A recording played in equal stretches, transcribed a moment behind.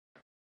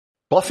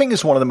Bluffing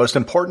is one of the most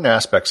important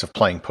aspects of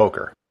playing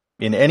poker.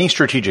 In any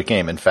strategic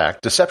game, in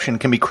fact, deception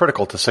can be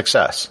critical to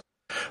success.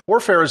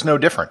 Warfare is no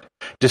different.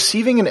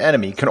 Deceiving an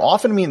enemy can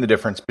often mean the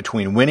difference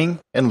between winning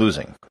and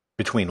losing,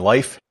 between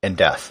life and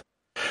death.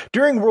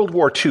 During World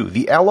War II,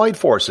 the Allied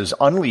forces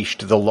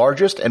unleashed the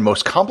largest and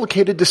most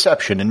complicated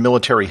deception in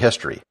military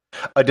history,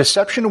 a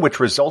deception which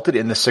resulted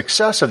in the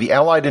success of the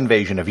Allied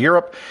invasion of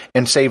Europe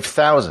and saved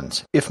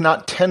thousands, if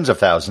not tens of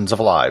thousands of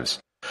lives.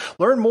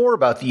 Learn more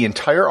about the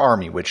entire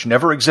army which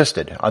never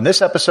existed on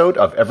this episode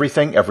of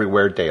Everything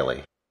Everywhere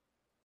Daily.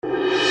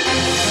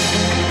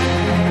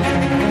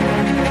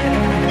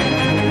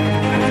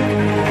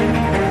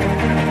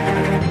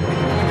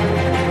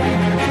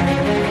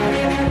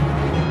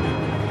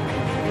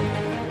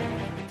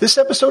 This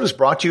episode is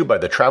brought to you by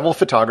the Travel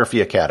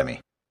Photography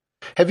Academy.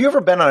 Have you ever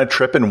been on a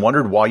trip and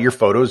wondered why your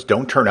photos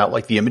don't turn out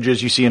like the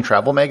images you see in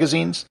travel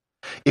magazines?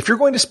 If you're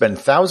going to spend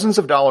thousands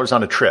of dollars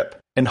on a trip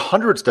and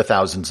hundreds to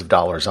thousands of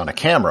dollars on a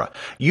camera,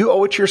 you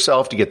owe it to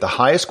yourself to get the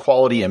highest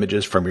quality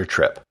images from your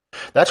trip.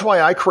 That's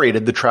why I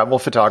created the Travel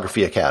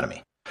Photography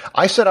Academy.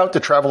 I set out to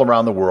travel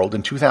around the world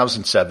in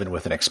 2007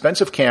 with an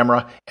expensive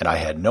camera, and I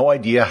had no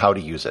idea how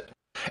to use it.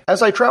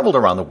 As I traveled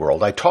around the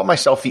world, I taught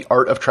myself the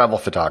art of travel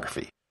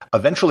photography,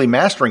 eventually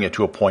mastering it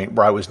to a point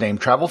where I was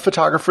named Travel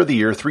Photographer of the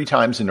Year 3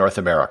 times in North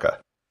America.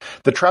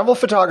 The Travel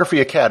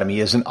Photography Academy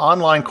is an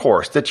online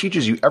course that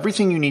teaches you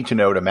everything you need to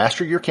know to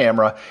master your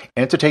camera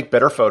and to take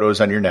better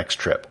photos on your next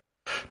trip.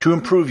 To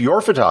improve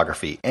your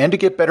photography and to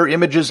get better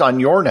images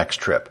on your next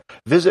trip,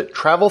 visit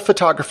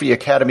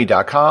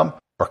TravelPhotographyAcademy.com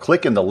or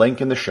click in the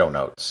link in the show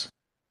notes.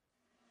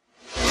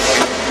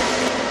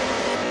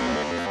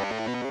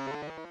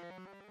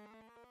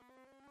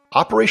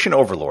 Operation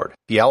Overlord,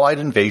 the Allied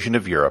invasion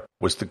of Europe,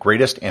 was the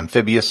greatest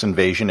amphibious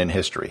invasion in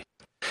history.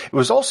 It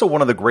was also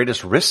one of the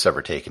greatest risks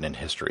ever taken in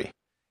history.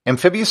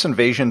 Amphibious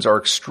invasions are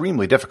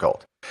extremely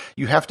difficult.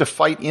 You have to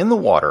fight in the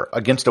water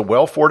against a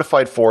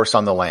well-fortified force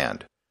on the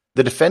land.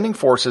 The defending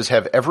forces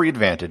have every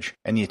advantage,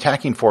 and the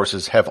attacking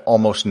forces have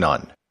almost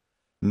none.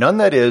 None,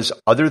 that is,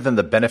 other than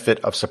the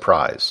benefit of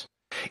surprise.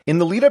 In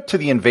the lead-up to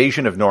the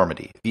invasion of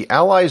Normandy, the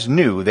Allies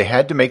knew they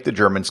had to make the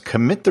Germans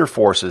commit their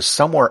forces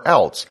somewhere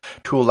else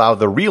to allow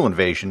the real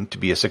invasion to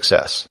be a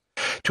success.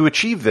 To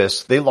achieve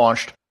this, they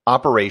launched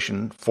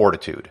Operation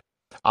Fortitude.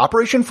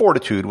 Operation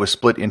Fortitude was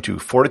split into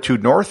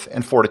Fortitude North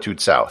and Fortitude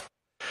South.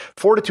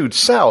 Fortitude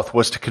South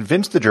was to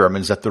convince the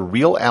Germans that the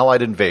real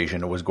Allied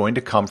invasion was going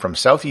to come from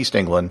southeast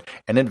England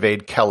and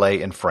invade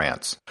Calais in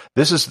France.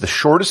 This is the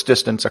shortest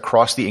distance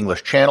across the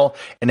English Channel.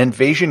 An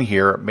invasion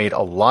here made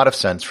a lot of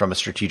sense from a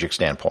strategic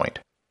standpoint.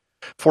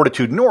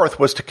 Fortitude North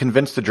was to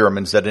convince the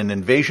Germans that an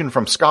invasion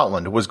from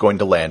Scotland was going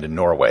to land in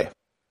Norway.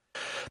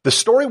 The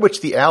story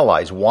which the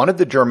Allies wanted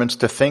the Germans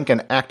to think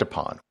and act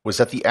upon was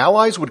that the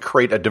Allies would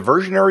create a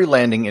diversionary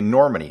landing in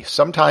Normandy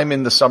sometime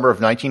in the summer of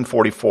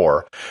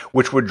 1944,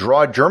 which would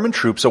draw German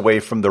troops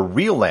away from the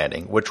real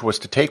landing, which was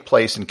to take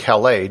place in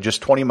Calais,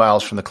 just 20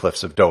 miles from the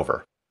cliffs of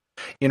Dover.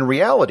 In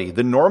reality,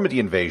 the Normandy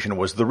invasion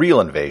was the real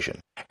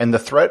invasion, and the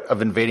threat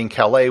of invading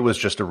Calais was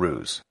just a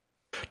ruse.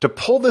 To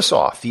pull this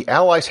off, the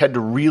Allies had to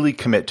really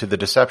commit to the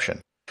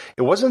deception.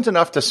 It wasn't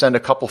enough to send a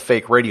couple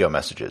fake radio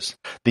messages.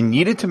 They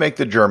needed to make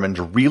the Germans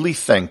really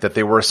think that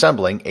they were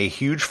assembling a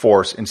huge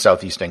force in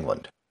southeast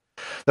England.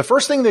 The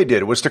first thing they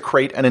did was to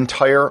create an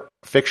entire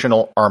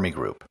fictional army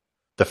group.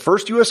 The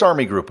first U.S.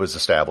 Army group was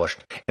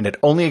established, and it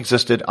only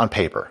existed on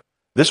paper.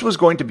 This was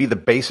going to be the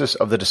basis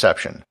of the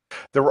deception.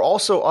 There were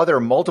also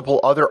multiple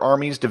other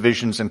armies,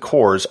 divisions, and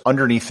corps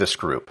underneath this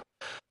group.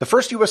 The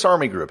first U.S.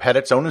 Army group had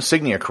its own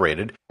insignia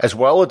created, as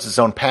well as its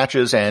own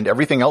patches and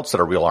everything else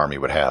that a real army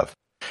would have.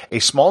 A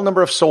small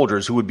number of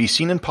soldiers who would be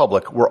seen in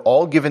public were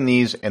all given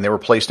these, and they were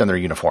placed in their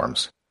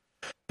uniforms.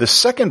 The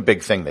second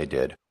big thing they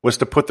did was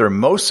to put their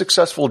most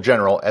successful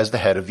general as the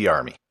head of the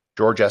army,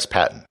 George S.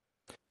 Patton.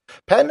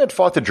 Patton had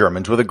fought the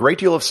Germans with a great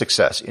deal of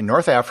success in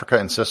North Africa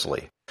and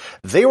Sicily.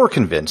 They were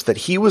convinced that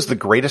he was the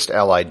greatest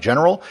Allied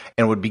general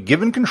and would be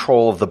given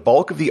control of the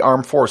bulk of the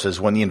armed forces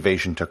when the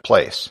invasion took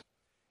place.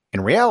 In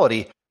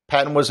reality,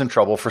 Patton was in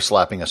trouble for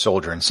slapping a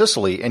soldier in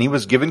Sicily, and he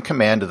was given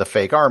command of the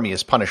fake army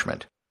as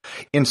punishment.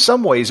 In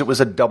some ways, it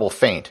was a double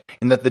feint,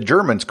 in that the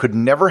Germans could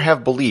never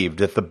have believed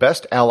that the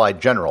best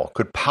Allied general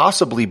could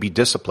possibly be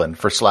disciplined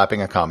for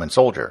slapping a common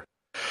soldier.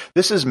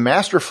 This is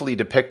masterfully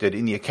depicted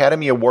in the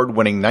Academy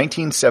Award-winning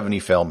 1970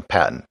 film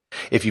Patton.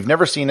 If you've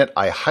never seen it,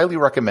 I highly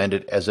recommend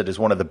it, as it is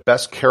one of the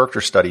best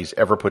character studies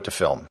ever put to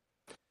film.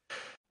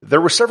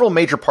 There were several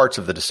major parts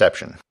of the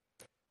deception.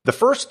 The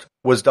first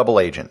was double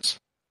agents.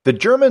 The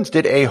Germans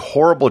did a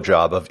horrible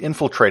job of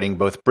infiltrating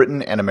both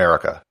Britain and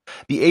America.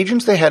 The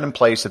agents they had in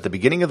place at the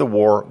beginning of the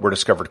war were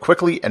discovered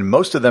quickly, and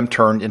most of them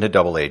turned into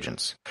double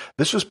agents.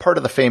 This was part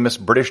of the famous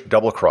British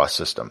double-cross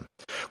system.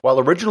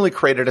 While originally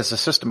created as a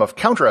system of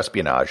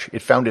counter-espionage,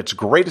 it found its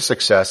greatest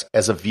success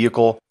as a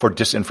vehicle for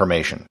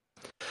disinformation.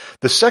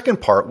 The second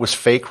part was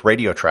fake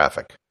radio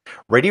traffic.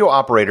 Radio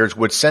operators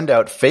would send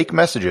out fake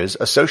messages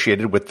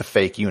associated with the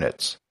fake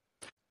units.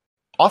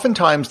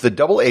 Oftentimes, the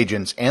double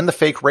agents and the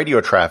fake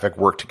radio traffic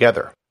worked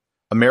together.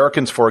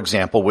 Americans, for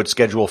example, would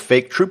schedule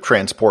fake troop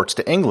transports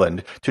to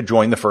England to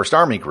join the First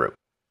Army Group.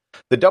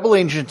 The double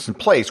agents in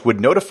place would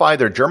notify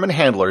their German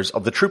handlers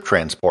of the troop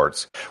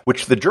transports,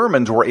 which the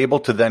Germans were able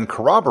to then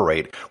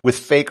corroborate with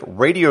fake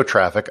radio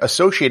traffic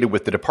associated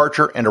with the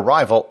departure and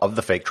arrival of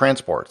the fake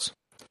transports.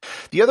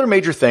 The other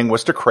major thing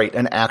was to create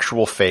an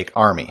actual fake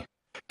army.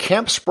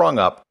 Camps sprung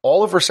up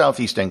all over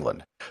southeast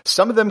England.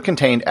 Some of them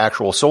contained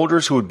actual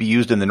soldiers who would be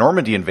used in the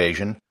Normandy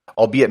invasion,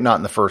 albeit not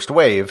in the first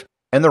wave,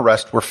 and the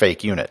rest were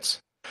fake units.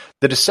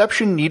 The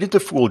deception needed to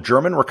fool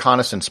German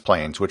reconnaissance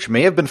planes, which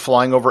may have been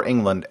flying over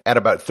England at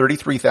about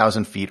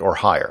 33,000 feet or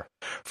higher.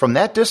 From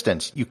that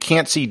distance, you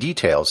can't see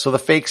details, so the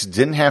fakes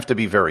didn't have to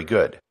be very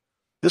good.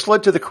 This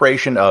led to the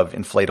creation of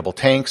inflatable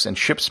tanks and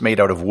ships made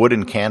out of wood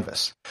and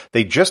canvas.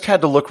 They just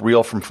had to look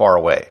real from far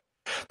away.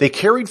 They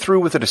carried through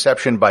with the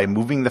deception by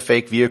moving the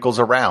fake vehicles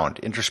around,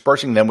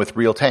 interspersing them with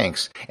real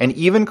tanks, and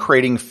even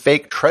creating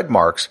fake tread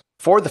marks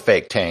for the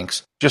fake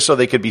tanks just so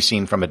they could be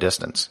seen from a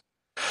distance.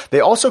 They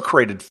also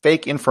created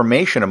fake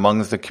information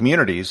among the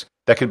communities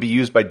that could be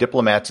used by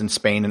diplomats in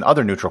Spain and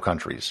other neutral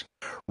countries.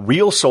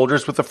 Real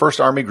soldiers with the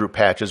First Army Group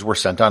patches were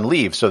sent on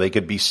leave so they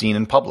could be seen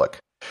in public.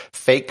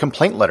 Fake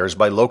complaint letters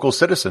by local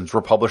citizens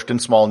were published in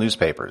small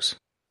newspapers.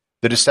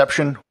 The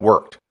deception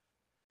worked.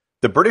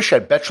 The British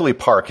at Bletchley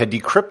Park had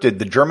decrypted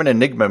the German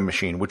Enigma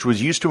machine, which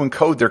was used to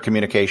encode their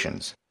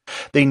communications.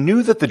 They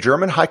knew that the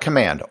German High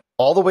Command,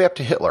 all the way up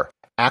to Hitler,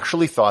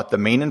 actually thought the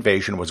main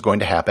invasion was going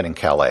to happen in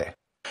Calais.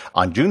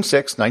 On June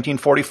 6,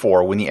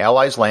 1944, when the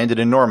Allies landed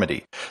in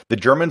Normandy, the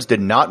Germans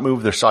did not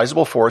move their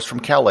sizable force from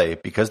Calais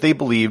because they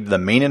believed the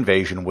main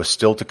invasion was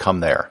still to come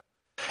there.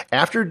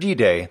 After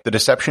D-Day, the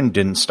deception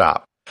didn't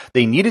stop.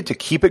 They needed to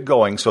keep it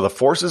going so the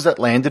forces that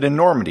landed in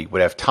Normandy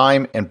would have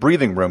time and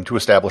breathing room to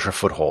establish a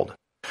foothold.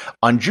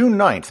 On June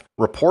 9th,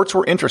 reports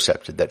were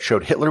intercepted that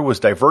showed Hitler was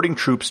diverting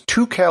troops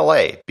to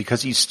Calais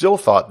because he still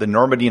thought the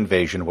Normandy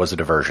invasion was a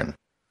diversion.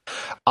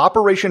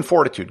 Operation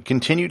Fortitude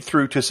continued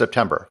through to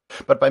September,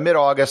 but by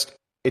mid-August,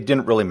 it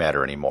didn't really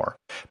matter anymore.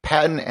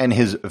 Patton and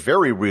his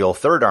very real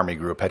Third Army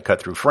Group had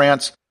cut through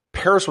France,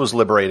 Paris was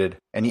liberated,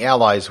 and the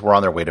Allies were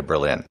on their way to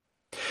Berlin.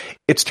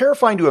 It's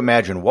terrifying to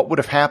imagine what would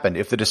have happened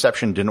if the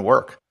deception didn't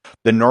work.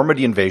 The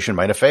Normandy invasion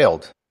might have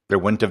failed. There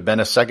wouldn't have been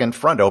a second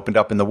front opened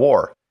up in the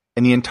war,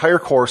 and the entire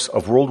course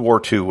of World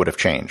War II would have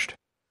changed.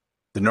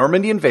 The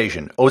Normandy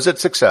invasion owes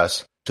its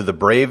success to the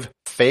brave,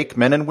 fake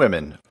men and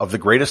women of the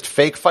greatest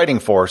fake fighting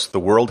force the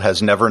world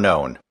has never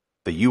known,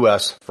 the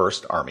U.S.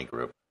 First Army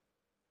Group.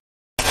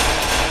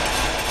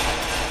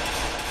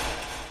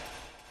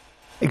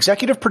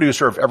 Executive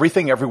producer of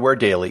Everything Everywhere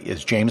Daily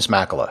is James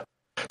Makala.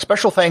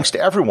 Special thanks to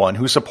everyone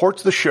who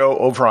supports the show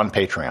over on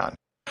Patreon.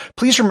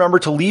 Please remember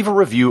to leave a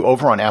review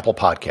over on Apple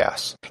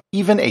Podcasts.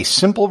 Even a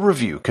simple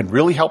review can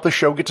really help the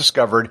show get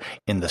discovered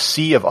in the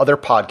sea of other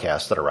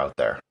podcasts that are out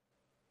there.